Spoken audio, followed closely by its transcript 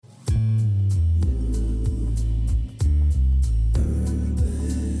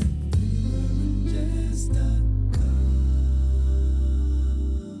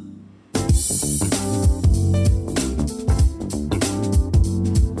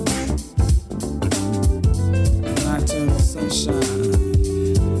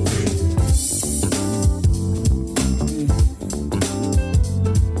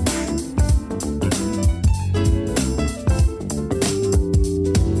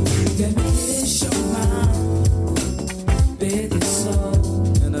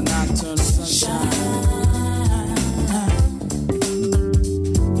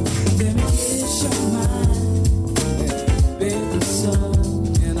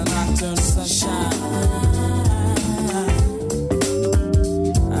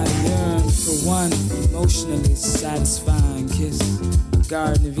satisfying kiss,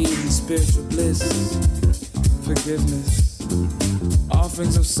 Garden of Eden, spiritual bliss, forgiveness,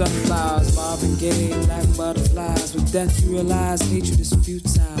 offerings of sunflowers, Marvin Gaye, black butterflies. With death you realize hatred is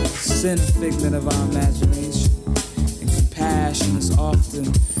futile, sin a figment of our imagination, and compassion is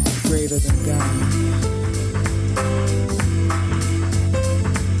often greater than God.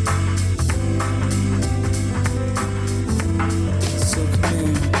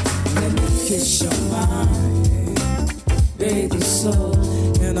 Kiss your mind, bathe your soul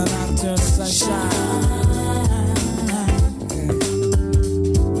in a nocturnal sunshine.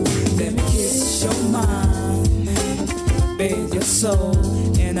 Let me kiss your mind, bathe your soul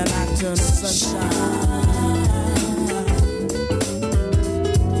in a nocturnal sunshine.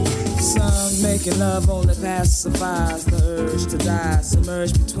 Some making love only pacifies the urge to die,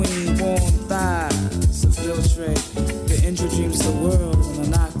 submerged between warm thighs, infiltrate the injured dreams of the world in a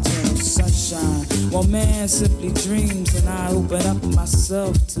nocturnal sunshine, while man simply dreams, and I open up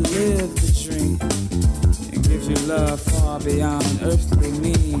myself to live the dream and give you love far beyond earthly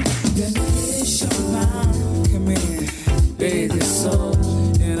means. Then kiss your mind, come here, bathe your soul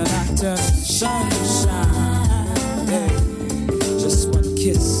in a nocturnal sunshine. Hey, just one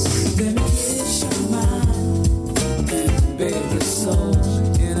kiss. Then kiss your mind and bathe your soul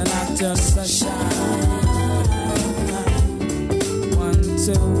in a nocturnal sunshine. 1,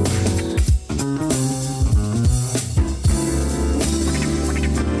 2.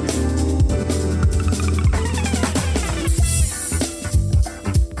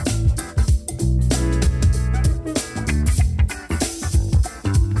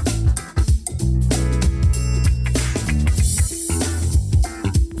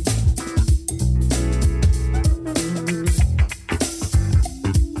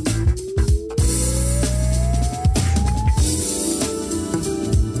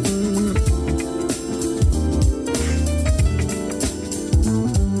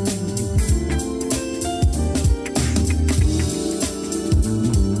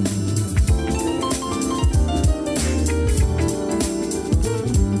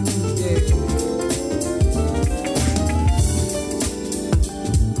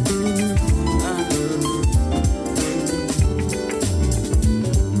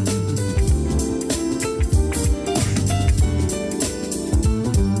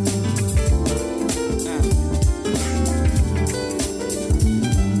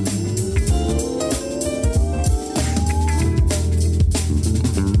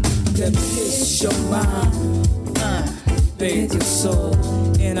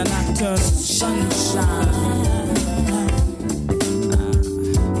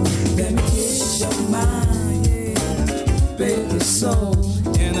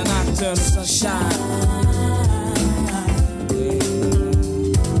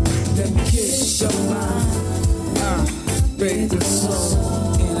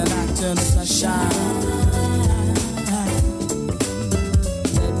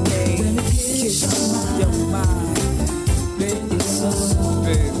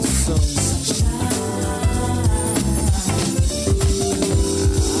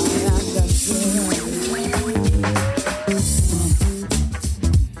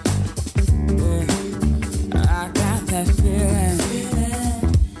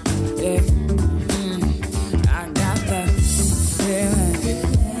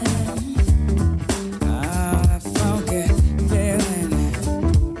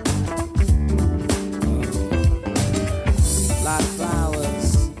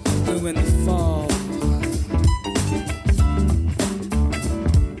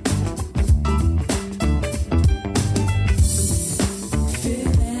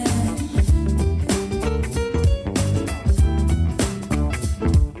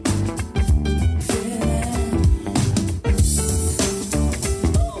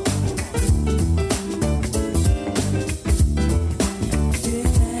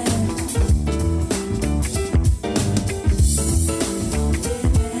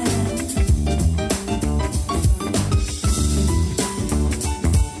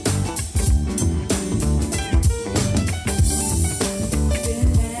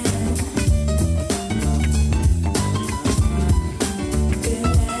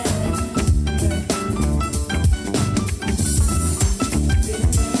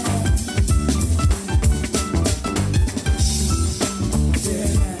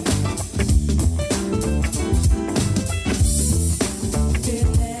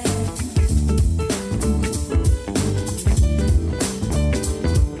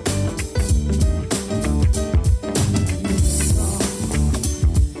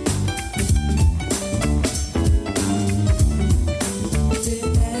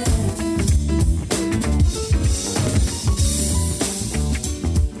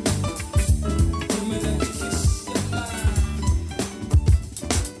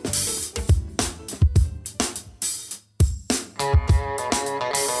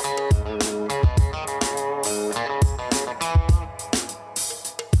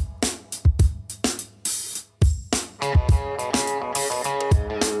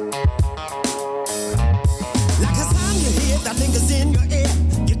 in your ear.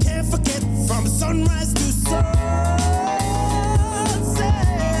 You can't forget from sunrise to sunset.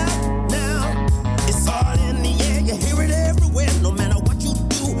 Now, it's all in the air. You hear it everywhere. No matter what you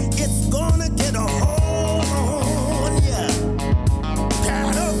do, it's gonna get a hold on ya.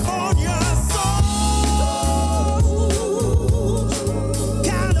 California soul.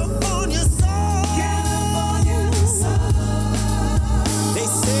 California soul. California soul. They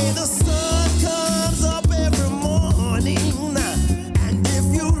say the sun comes up every morning, and if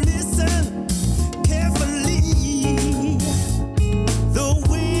you listen carefully, the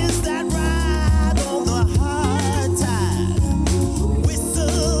winds that ride on the high tide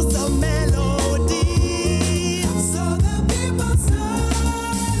whistles a melody. So the people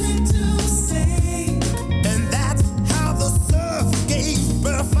started to sing, and that's how the surf gave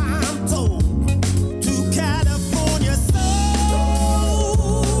birth, I'm told, to California soul.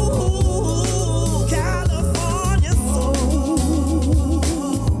 California soul.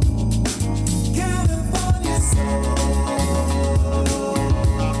 California soul.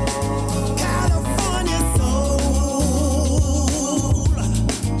 California soul.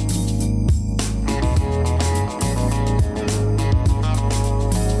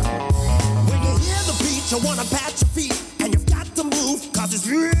 When you hear the beat, you wanna pat your feet, and you've got to move, 'cause it's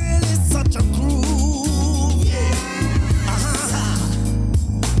really such a groove. Yeah.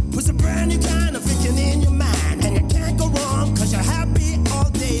 Puts a brand new kind of thinking in your mind, and you can't go wrong, 'cause you're happy all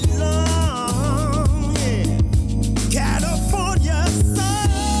day long. Yeah. California soul.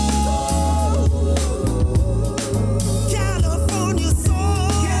 California soul.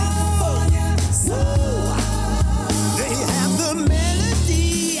 California soul. They have the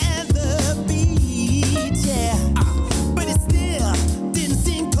melody and the beat, yeah. But it still didn't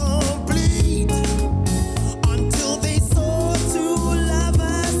seem complete until they saw two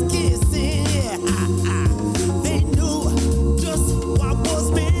lovers kissing, yeah.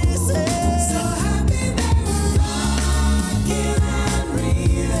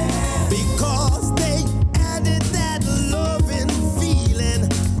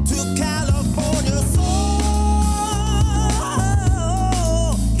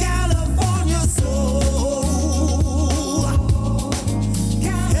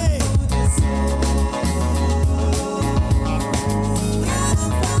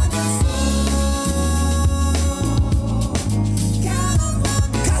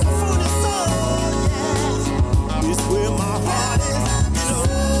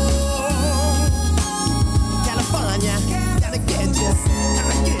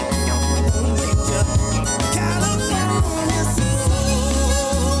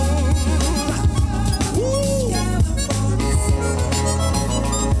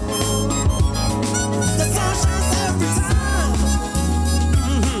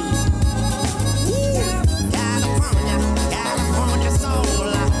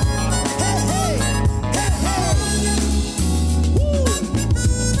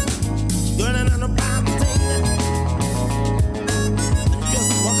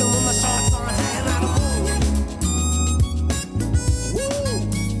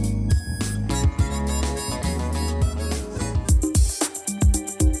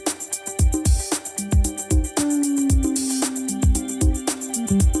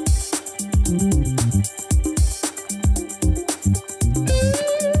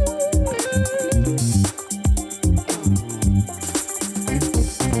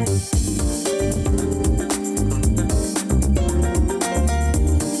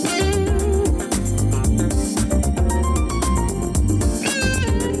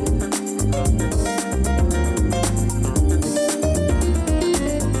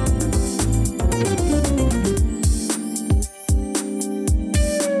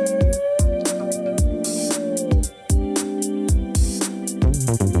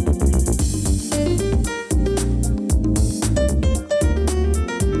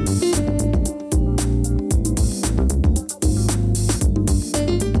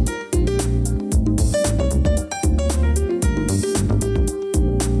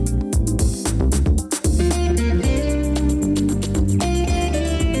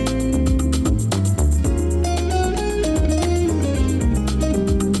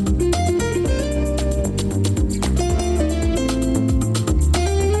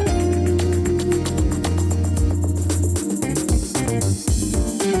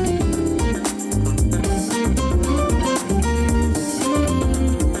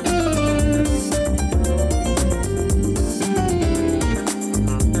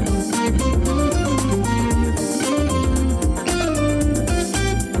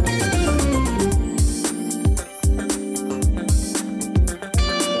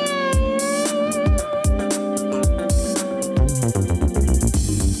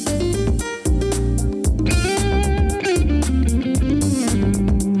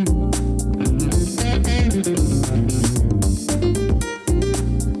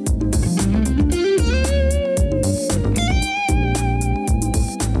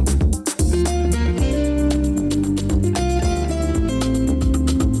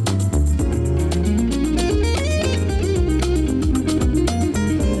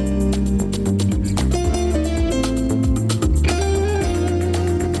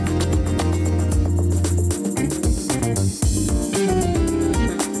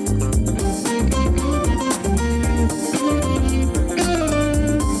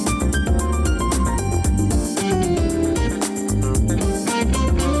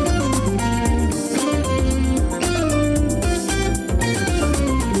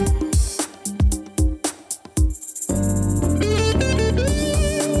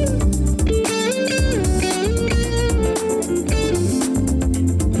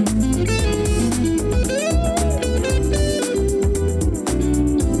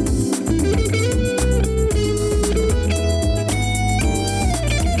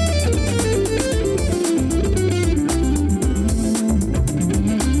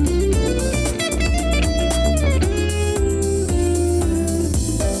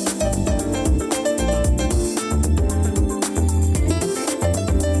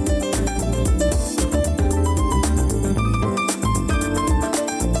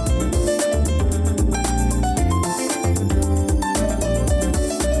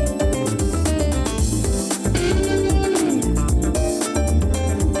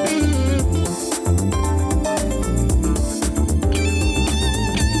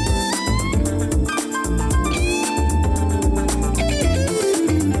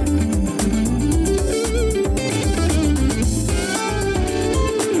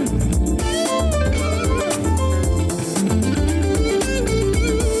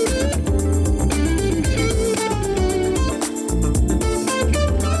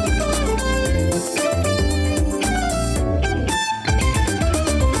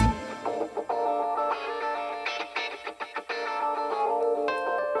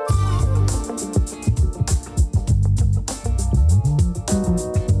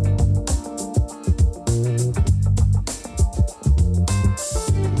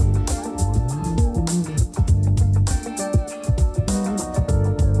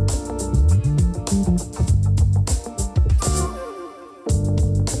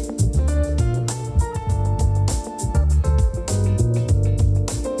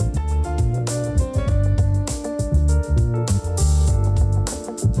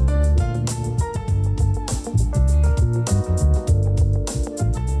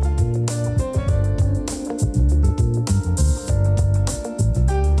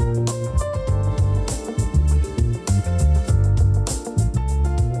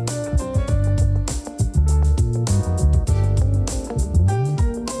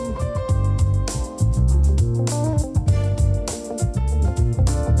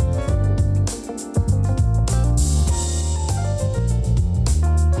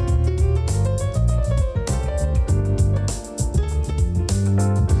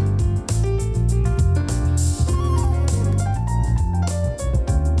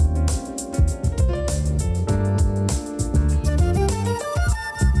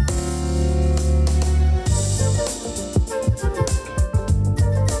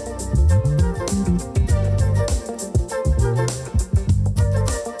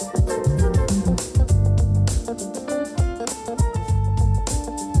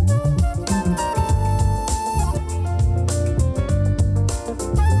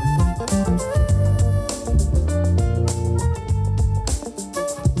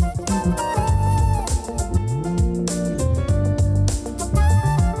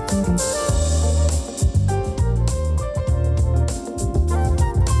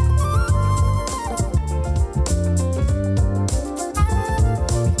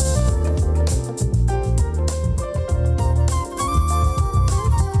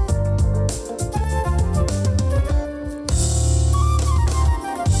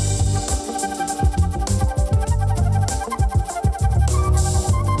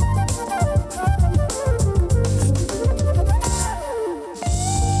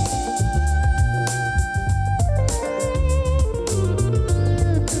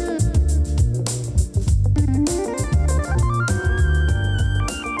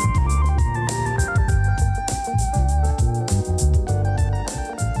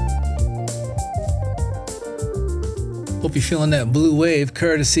 Hope you're feeling that blue wave,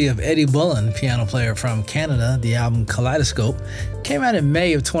 courtesy of Eddie Bullen, piano player from Canada. The album Kaleidoscope came out in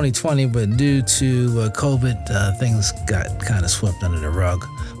May of 2020, but due to COVID, things got kind of swept under the rug.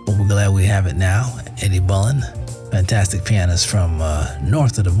 But we're glad we have it now. Eddie Bullen, fantastic pianist from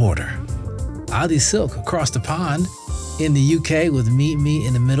north of the border. Oli Silk, across the pond in the UK with Meet Me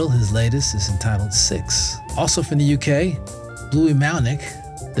in the Middle. His latest is entitled 6. Also from the UK, Bluey Malnick.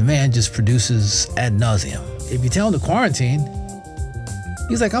 The man just produces ad nauseum. If you tell him to quarantine,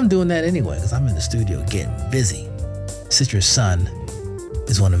 he's like, I'm doing that anyway because I'm in the studio getting busy. Citrus Sun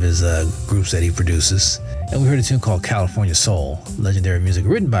is one of his groups that he produces. And we heard a tune called California Soul, legendary music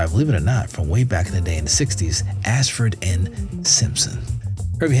written by, believe it or not, from way back in the day in the 60s, Ashford and Simpson.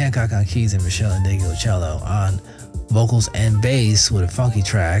 Herbie Hancock on keys and Michelle Indeglio on vocals and bass with a funky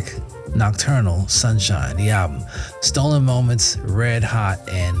track, Nocturnal Sunshine, the album. Stolen Moments, Red Hot,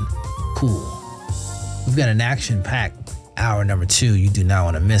 and Cool. We've got an action-packed hour number 2. You do not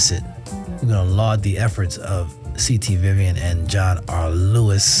want to miss it. We're going to laud the efforts of C.T. Vivian and John R.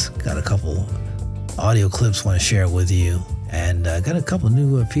 Lewis. Got a couple audio clips want to share with you. And got a couple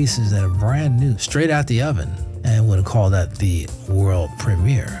new pieces that are brand new, straight out the oven. And we're going to call that the world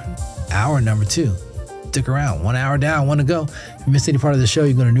premiere. Hour number 2. Stick around. 1 hour down, 1 to go. If you missed any part of the show,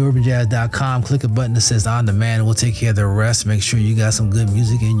 you go to newurbanjazz.com, click a button that says On Demand, and we'll take care of the rest. Make sure you got some good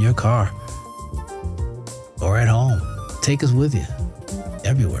music in your car or at home. Take us with you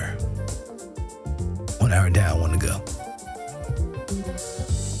everywhere. 1 hour down, 1 to go.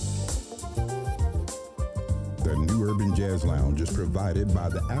 The New Urban Jazz Lounge is provided by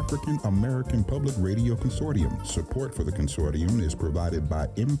the African American Public Radio Consortium. Support for the consortium is provided by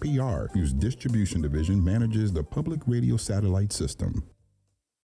NPR, whose distribution division manages the public radio satellite system.